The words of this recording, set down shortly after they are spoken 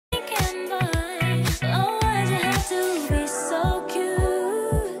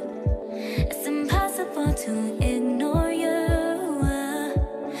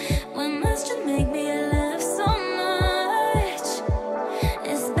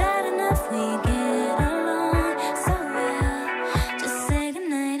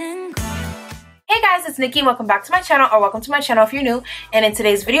Nikki and welcome back to my channel, or welcome to my channel if you're new. And in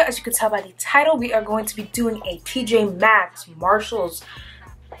today's video, as you can tell by the title, we are going to be doing a TJ Maxx Marshalls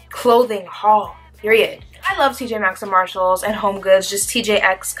clothing haul, period. I love TJ Maxx and Marshalls and Home Goods, just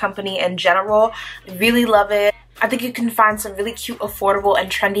TJX company in general. I really love it. I think you can find some really cute, affordable,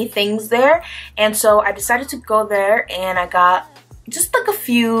 and trendy things there. And so I decided to go there and I got just like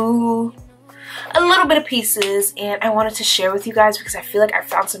a little bit of pieces, and I wanted to share with you guys because I feel like I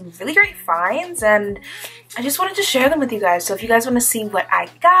found some really great finds and I just wanted to share them with you guys. So if you guys want to see what I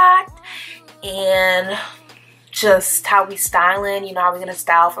got and just how we styling, you know, how we're gonna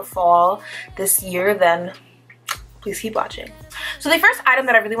style for fall this year, then please keep watching. So the first item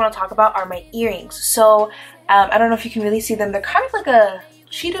that I really want to talk about are my earrings. So I don't know if you can really see them. They're kind of like a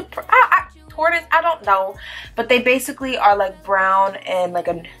cheetah tortoise, I don't know, but they basically are like brown and like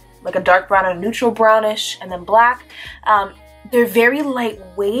a dark brown and neutral brownish and then black. They're very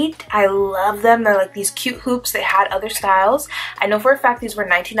lightweight. I love them. They're like these cute hoops. They had other styles. I know for a fact these were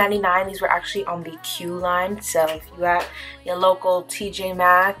 $19.99. These were actually on the Q line. So if you got your local TJ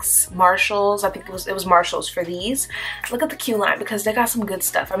Maxx, Marshalls, I think it was Marshalls for these, look at the Q line because they got some good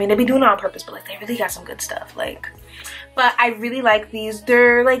stuff. I mean, they be doing it on purpose, but like they really got some good stuff. Like, but I really like these.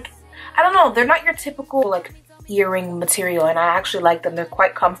 They're like, I don't know, they're not your typical like earring material, and I actually like them. They're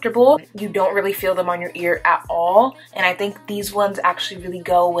quite comfortable. You don't really feel them on your ear at all, and I think these ones actually really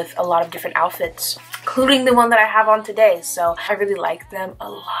go with a lot of different outfits, including the one that I have on today. So I really like them a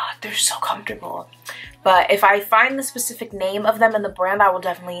lot. They're so comfortable. But if I find the specific name of them and the brand, I will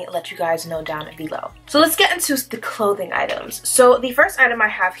definitely let you guys know down below. So let's get into the clothing items. So the first item I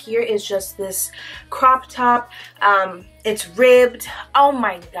have here is just this crop top. It's ribbed. Oh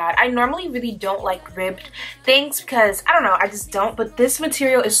my god. I normally really don't like ribbed things because, I don't know, I just don't. But this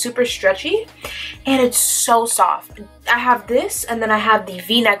material is super stretchy and it's so soft. I have this and then I have the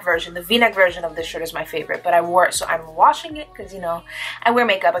V-neck version. The V-neck version of this shirt is my favorite, but I wore it, so I'm washing it because, you know, I wear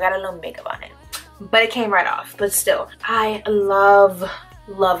makeup. I got a little makeup on it. But it came right off. But still, I love.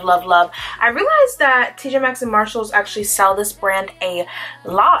 I realized that TJ Maxx and Marshalls actually sell this brand a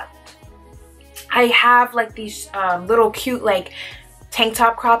lot. I have like these little cute like tank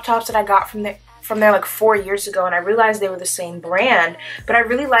top crop tops that I got from there like 4 years ago, and I realized they were the same brand. But I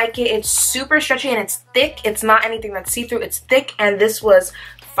really like it. It's super stretchy and it's thick. It's not anything that's see-through. It's thick, and this was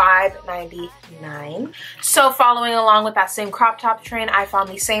 $5.99. So following along with that same crop top trend, I found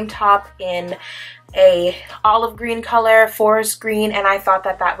the same top in a olive green color, forest green, and I thought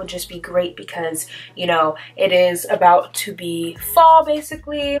that that would just be great because, you know, it is about to be fall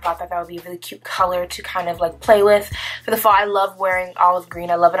basically. I thought that that would be a really cute color to kind of like play with for the fall. I love wearing olive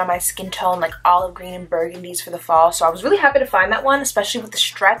green. I love it on my skin tone, like olive green and burgundies for the fall. So I was really happy to find that one, especially with the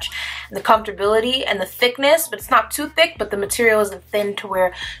stretch and the comfortability and the thickness. But it's not too thick, but the material isn't thin to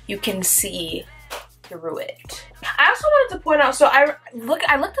where you can see through it. I also wanted to point out, so I looked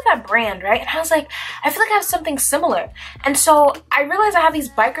at that brand, right, and I was like, I feel like I have something similar. And so I realized I have these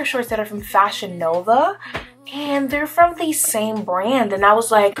biker shorts that are from Fashion Nova, and they're from the same brand, and I was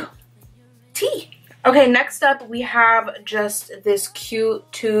like, T. Okay, next up we have just this cute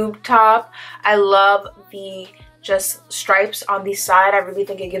tube top. I love the just stripes on the side. I really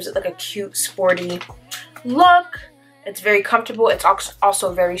think it gives it like a cute sporty look. It's very comfortable. It's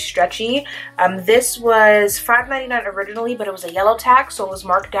also very stretchy. This was $5.99 originally, but it was a yellow tag, so it was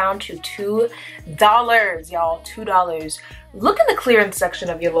marked down to $2, y'all. $2. Look in the clearance section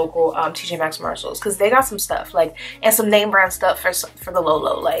of your local TJ Maxx Marshalls, because they got some stuff, like, and some name brand stuff for the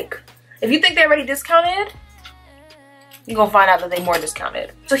low. Like, if you think they're already discounted, you're gonna find out that they're more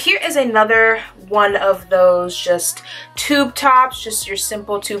discounted. So here is another one of those just tube tops, just your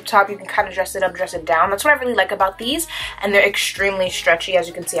simple tube top. You can kind of dress it up, dress it down. That's what I really like about these, and they're extremely stretchy. As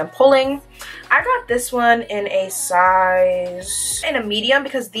you can see, I'm pulling. I got this one in a size, in a medium,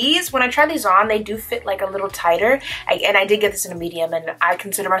 because these, when I try these on, they do fit like a little tighter. And I did get this in a medium, and I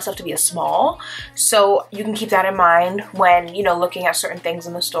consider myself to be a small. So you can keep that in mind when, you know, looking at certain things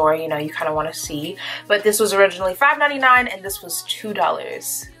in the store, you know, you kind of want to see. But this was originally $5.99. And this was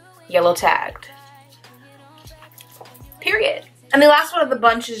 $2, yellow tagged, period. And the last one of the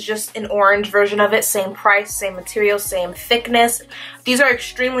bunch is just an orange version of it. Same price, same material, same thickness. These are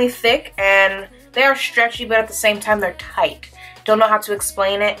extremely thick and they are stretchy, but at the same time they're tight. Don't know how to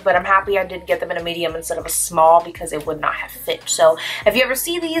explain it, but I'm happy I did get them in a medium instead of a small because it would not have fit. So if you ever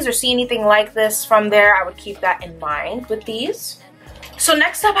see these or see anything like this from there, I would keep that in mind with these. So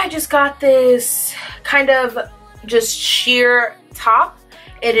next up, I just got this kind of just sheer top.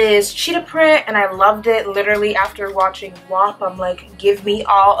 It is cheetah print and I loved it. Literally after watching WAP, I'm like, give me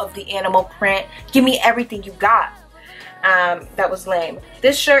all of the animal print, give me everything you got. that was lame.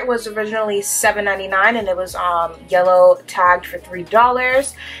 This shirt was originally $7.99 and it was yellow tagged for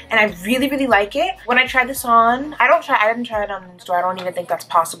 $3, and I really like it. When I tried this on, I didn't try it on in the store. I don't even think that's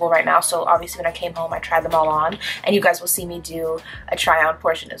possible right now, so obviously when I came home I tried them all on, and you guys will see me do a try on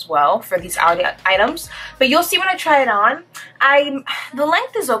portion as well for these items. But you'll see when I try it on, the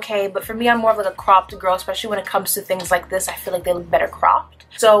length is okay, but for me I'm more of like a cropped girl, especially when it comes to things like this. I feel like they look better cropped,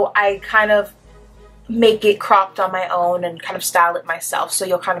 so I kind of make it cropped on my own and kind of style it myself, so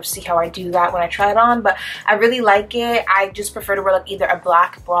you'll kind of see how I do that when I try it on. But I really like it. I just prefer to wear like either a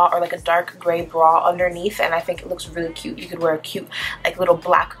black bra or like a dark gray bra underneath, and I think it looks really cute. You could wear a cute like little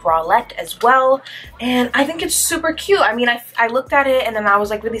black bralette as well, and I think it's super cute. I mean, I looked at it and then I was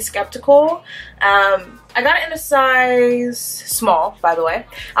like really skeptical. I got it in a size small, by the way.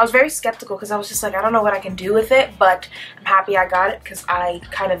 I was very skeptical because I was just like, I don't know what I can do with it, but I'm happy I got it because I'm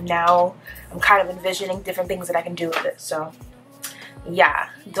kind of envisioning different things that I can do with it. So yeah,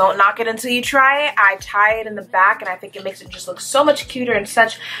 don't knock it until you try it. I tie it in the back and I think it makes it just look so much cuter and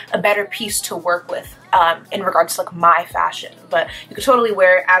such a better piece to work with in regards to like my fashion. But you could totally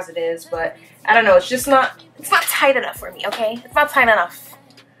wear it as it is, but I don't know, it's not tight enough for me, okay? It's not tight enough.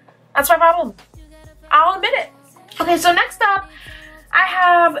 That's my problem. I'll admit it. Okay, so next up, I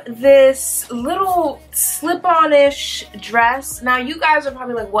have this little slip-on-ish dress. Now, you guys are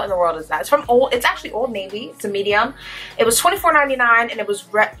probably like, what in the world is that? It's actually Old Navy. It's a medium. It was $24.99 and it was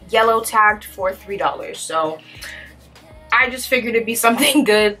yellow tagged for $3. So I just figured it'd be something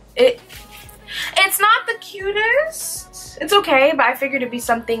good. It's not the cutest. It's okay, but I figured it'd be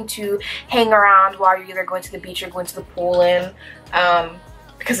something to hang around while you're either going to the beach or going to the pool in.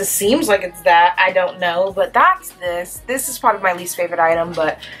 Because it seems like it's that, I don't know, but that's this. This is probably my least favorite item,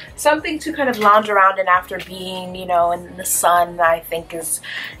 but something to kind of lounge around in after being, you know, in the sun, I think is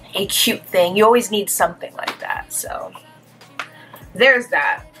a cute thing. You always need something like that, so there's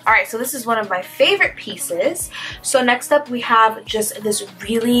that. Alright, so this is one of my favorite pieces. So next up we have just this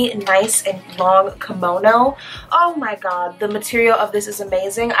really nice and long kimono. Oh my god, the material of this is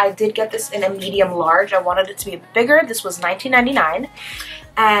amazing. I did get this in a medium large. I wanted it to be bigger. This was $19.99.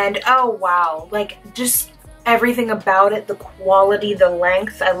 And oh wow, like just everything about it, the quality, the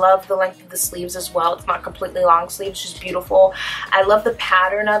length. I love the length of the sleeves as well. It's not completely long sleeves, it's just beautiful. I love the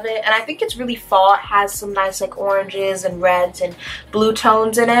pattern of it, and I think it's really fall. It has some nice like oranges and reds and blue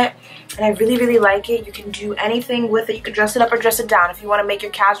tones in it, and I really like it. You can do anything with it. You can dress it up or dress it down. If you want to make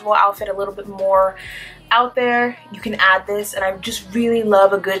your casual outfit a little bit more out there, you can add this, and I just really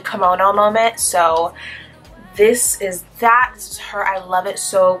love a good kimono moment. So this is that. This is her. I love it.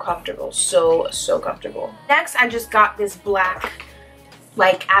 So comfortable. So comfortable. Next, I just got this black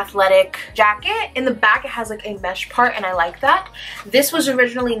like athletic jacket. In the back it has like a mesh part, and I like that. This was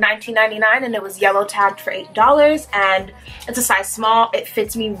originally $19.99 and it was yellow tagged for $8, and it's a size small. It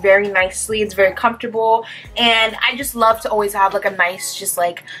fits me very nicely. It's very comfortable, and I just love to always have like a nice, just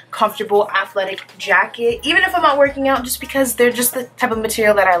like comfortable athletic jacket, even if I'm not working out, just because they're just the type of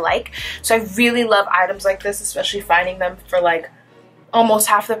material that I like. So I really love items like this, especially finding them for like almost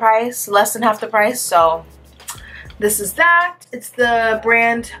half the price, less than half the price. So this is that. It's the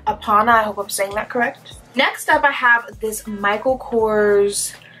brand Apana. I hope I'm saying that correct. Next up, I have this Michael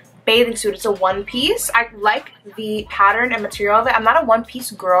Kors bathing suit. It's a one-piece. I like the pattern and material of it. I'm not a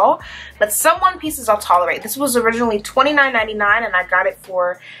one-piece girl, but some one-pieces I'll tolerate. This was originally $29.99 and I got it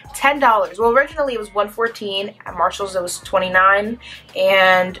for $10. Well, originally it was $114. At Marshalls it was $29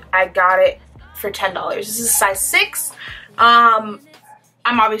 and I got it for $10. This is a size 6.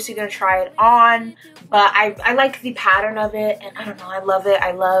 I'm obviously going to try it on, but I like the pattern of it, and I don't know, I love it.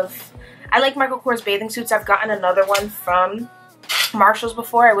 I like Michael Kors bathing suits. I've gotten another one from Marshalls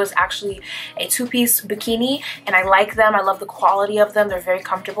before. It was actually a 2-piece bikini, and I like them. I love the quality of them. They're very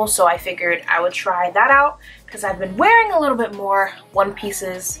comfortable, so I figured I would try that out because I've been wearing a little bit more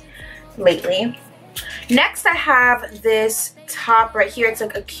one-pieces lately. Next, I have this top right here. It's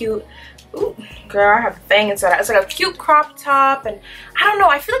like a cute, ooh, girl, I have a bang inside. It's like a cute crop top, and I don't know,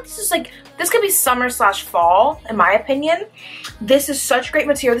 I feel like this could be summer/fall in my opinion. This is such great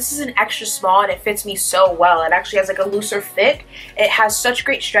material. This is an extra small and it fits me so well. It actually has like a looser fit. It has such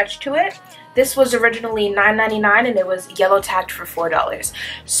great stretch to it. This was originally $9.99 and it was yellow tagged for $4.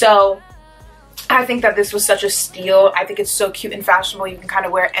 So I think that this was such a steal. I think it's so cute and fashionable. You can kind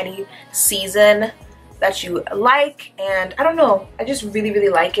of wear any season that you like, and I don't know, I just really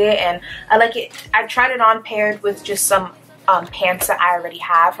like it, and I like it. I tried it on paired with just some pants that I already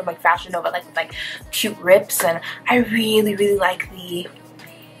have from like Fashion Nova, like with like cute rips, and I really like the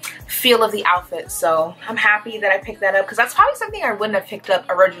feel of the outfit. So I'm happy that I picked that up because that's probably something I wouldn't have picked up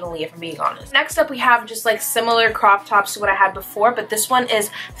originally, if I'm being honest. Next up, we have just like similar crop tops to what I had before, but this one is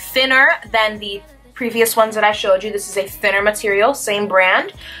thinner than the previous ones that I showed you. This is a thinner material, same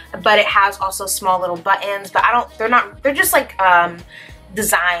brand, but it has also small little buttons, but they're just like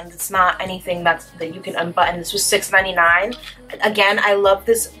designs. It's not anything that you can unbutton. This was $6.99. Again, I love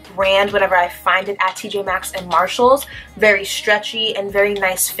this brand whenever I find it at TJ Maxx and Marshalls. Very stretchy and very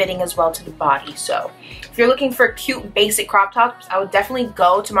nice fitting as well to the body. So if you're looking for cute basic crop tops, I would definitely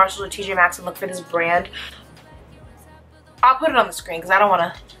go to Marshalls or TJ Maxx and look for this brand. I'll put it on the screen because I don't want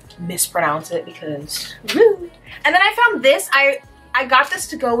to mispronounce it because rude. And then I found this. I got this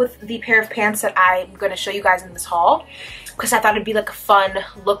to go with the pair of pants that I'm going to show you guys in this haul because I thought it'd be like a fun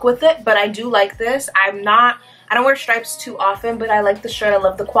look with it, but I do like this. I don't wear stripes too often, but I like the shirt. I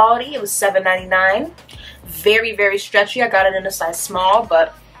love the quality. It was $7.99. Very, very stretchy. I got it in a size small,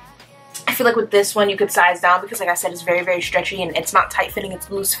 but I feel like with this one you could size down because like I said, it's very, very stretchy and it's not tight fitting, it's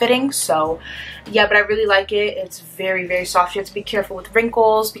loose fitting. So yeah, but I really like it. It's very, very soft. You have to be careful with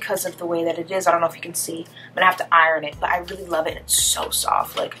wrinkles because of the way that it is. I don't know if you can see. I'm gonna have to iron it, but I really love it. It's so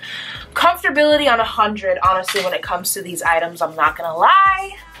soft. Like comfortability on 100, honestly, when it comes to these items, I'm not gonna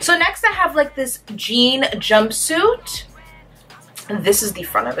lie. So next I have like this jean jumpsuit. This is the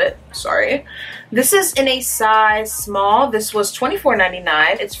front of it, sorry. This is in a size small. This was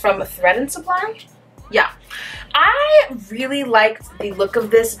 $24.99. It's from Thread and Supply. Yeah. I really liked the look of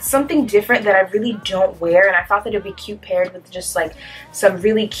this. It's something different that I really don't wear, and I thought that it would be cute paired with just like some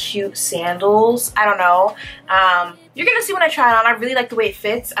really cute sandals. I don't know. You're gonna see when I try it on. I really like the way it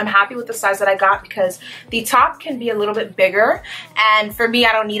fits. I'm happy with the size that I got because the top can be a little bit bigger, and for me,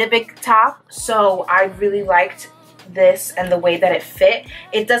 I don't need a big top, so I really liked this and the way that it fit.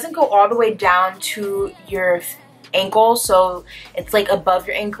 It doesn't go all the way down to your ankle, so it's like above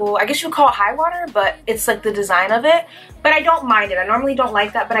your ankle. I guess you would call it high water, but it's like the design of it. But I don't mind it. I normally don't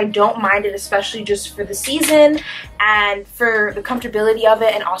like that, but I don't mind it, especially just for the season and for the comfortability of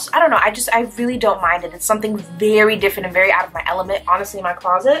it. And also, I don't know, I really don't mind it. It's something very different and very out of my element, honestly, in my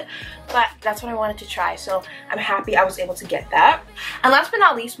closet. But that's what I wanted to try, so I'm happy I was able to get that. And last but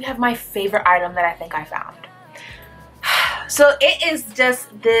not least, we have my favorite item that I think I found. So it is just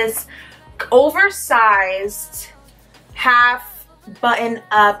this oversized half button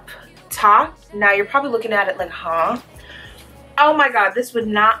up top. Now you're probably looking at it like, huh? Oh my god, this would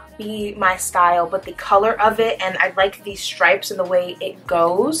not be my style, but the color of it, and I like these stripes and the way it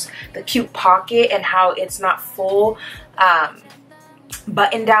goes, the cute pocket and how it's not full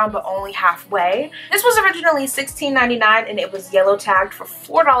button down but only halfway. This was originally $16.99 and it was yellow tagged for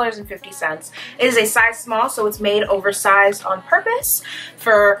 $4.50. It is a size small, so it's made oversized on purpose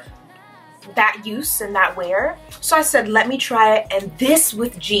for that use and that wear. So I said, let me try it, and this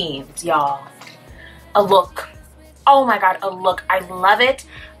with jeans, y'all. A look. Oh my god, a look. I love it.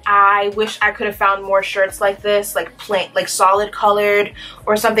 I wish I could have found more shirts like this, like plain, like solid colored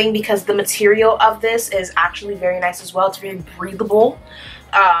or something, because the material of this is actually very nice as well. It's very breathable,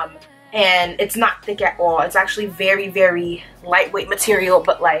 and it's not thick at all. It's actually very, very lightweight material,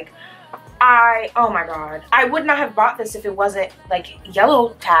 but like, oh my god, I would not have bought this if it wasn't like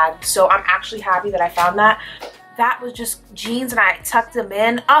yellow tagged. So I'm actually happy that I found that. That was just jeans and I tucked them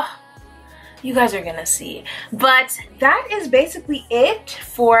in. Oh, you guys are gonna see. But that is basically it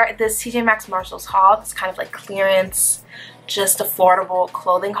for this TJ Maxx Marshalls haul. It's kind of like clearance, just affordable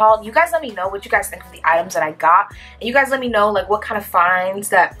clothing haul. You guys let me know what you guys think of the items that I got, and you guys let me know like what kind of finds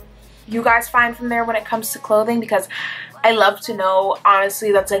that you guys find from there when it comes to clothing, because I love to know.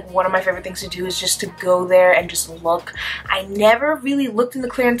 Honestly, that's like one of my favorite things to do, is just to go there and just look. I never really looked in the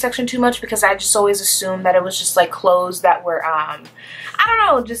clearance section too much because I just always assumed that it was just like clothes that were I don't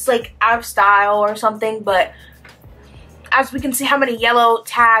know, just like out of style or something. But as we can see how many yellow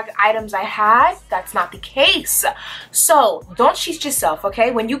tag items I had, that's not the case. So don't cheat yourself,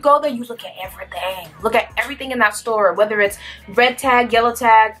 okay? When you go there, you look at everything. Look at everything in that store, whether it's red tag, yellow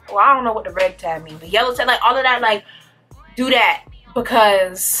tag. Well, I don't know what the red tag means, but yellow tag, like all of that, like do that,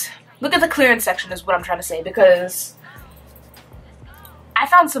 because look at the clearance section is what I'm trying to say, because I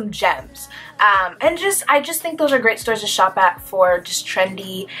found some gems. And I just think those are great stores to shop at for just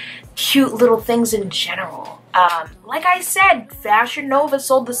trendy, cute little things in general. Like I said, Fashion Nova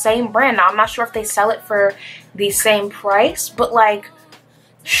sold the same brand. Now, I'm not sure if they sell it for the same price, but like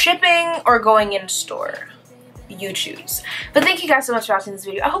shipping or going in store, you choose. But thank you guys so much for watching this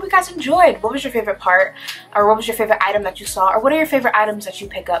video. I hope you guys enjoyed. What was your favorite part, or what was your favorite item that you saw, or what are your favorite items that you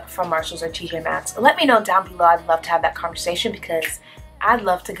pick up from Marshalls or TJ Maxx? Let me know down below. I'd love to have that conversation, because I'd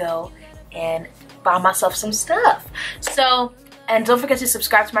love to go and buy myself some stuff. So And don't forget to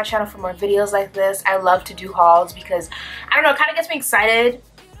subscribe to my channel for more videos like this. I love to do hauls because, I don't know, it kind of gets me excited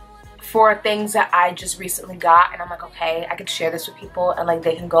for things that I just recently got. And I'm like, okay, I can share this with people and like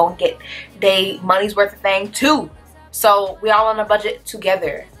they can go and get their money's worth of thing too. So we all on a budget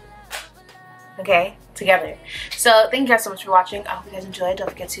together. Okay? Together. So thank you guys so much for watching. I hope you guys enjoyed. Don't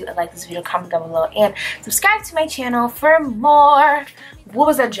forget to like this video, comment down below, and subscribe to my channel for more. What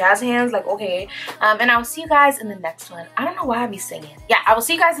was that, jazz hands? Like, okay. And I will see you guys in the next one. I don't know why I be singing. Yeah, I will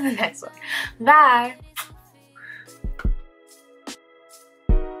see you guys in the next one. Bye.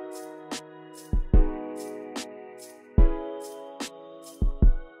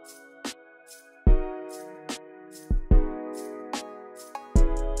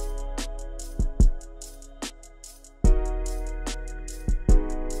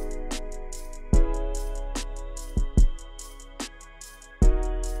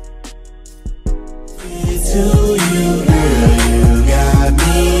 To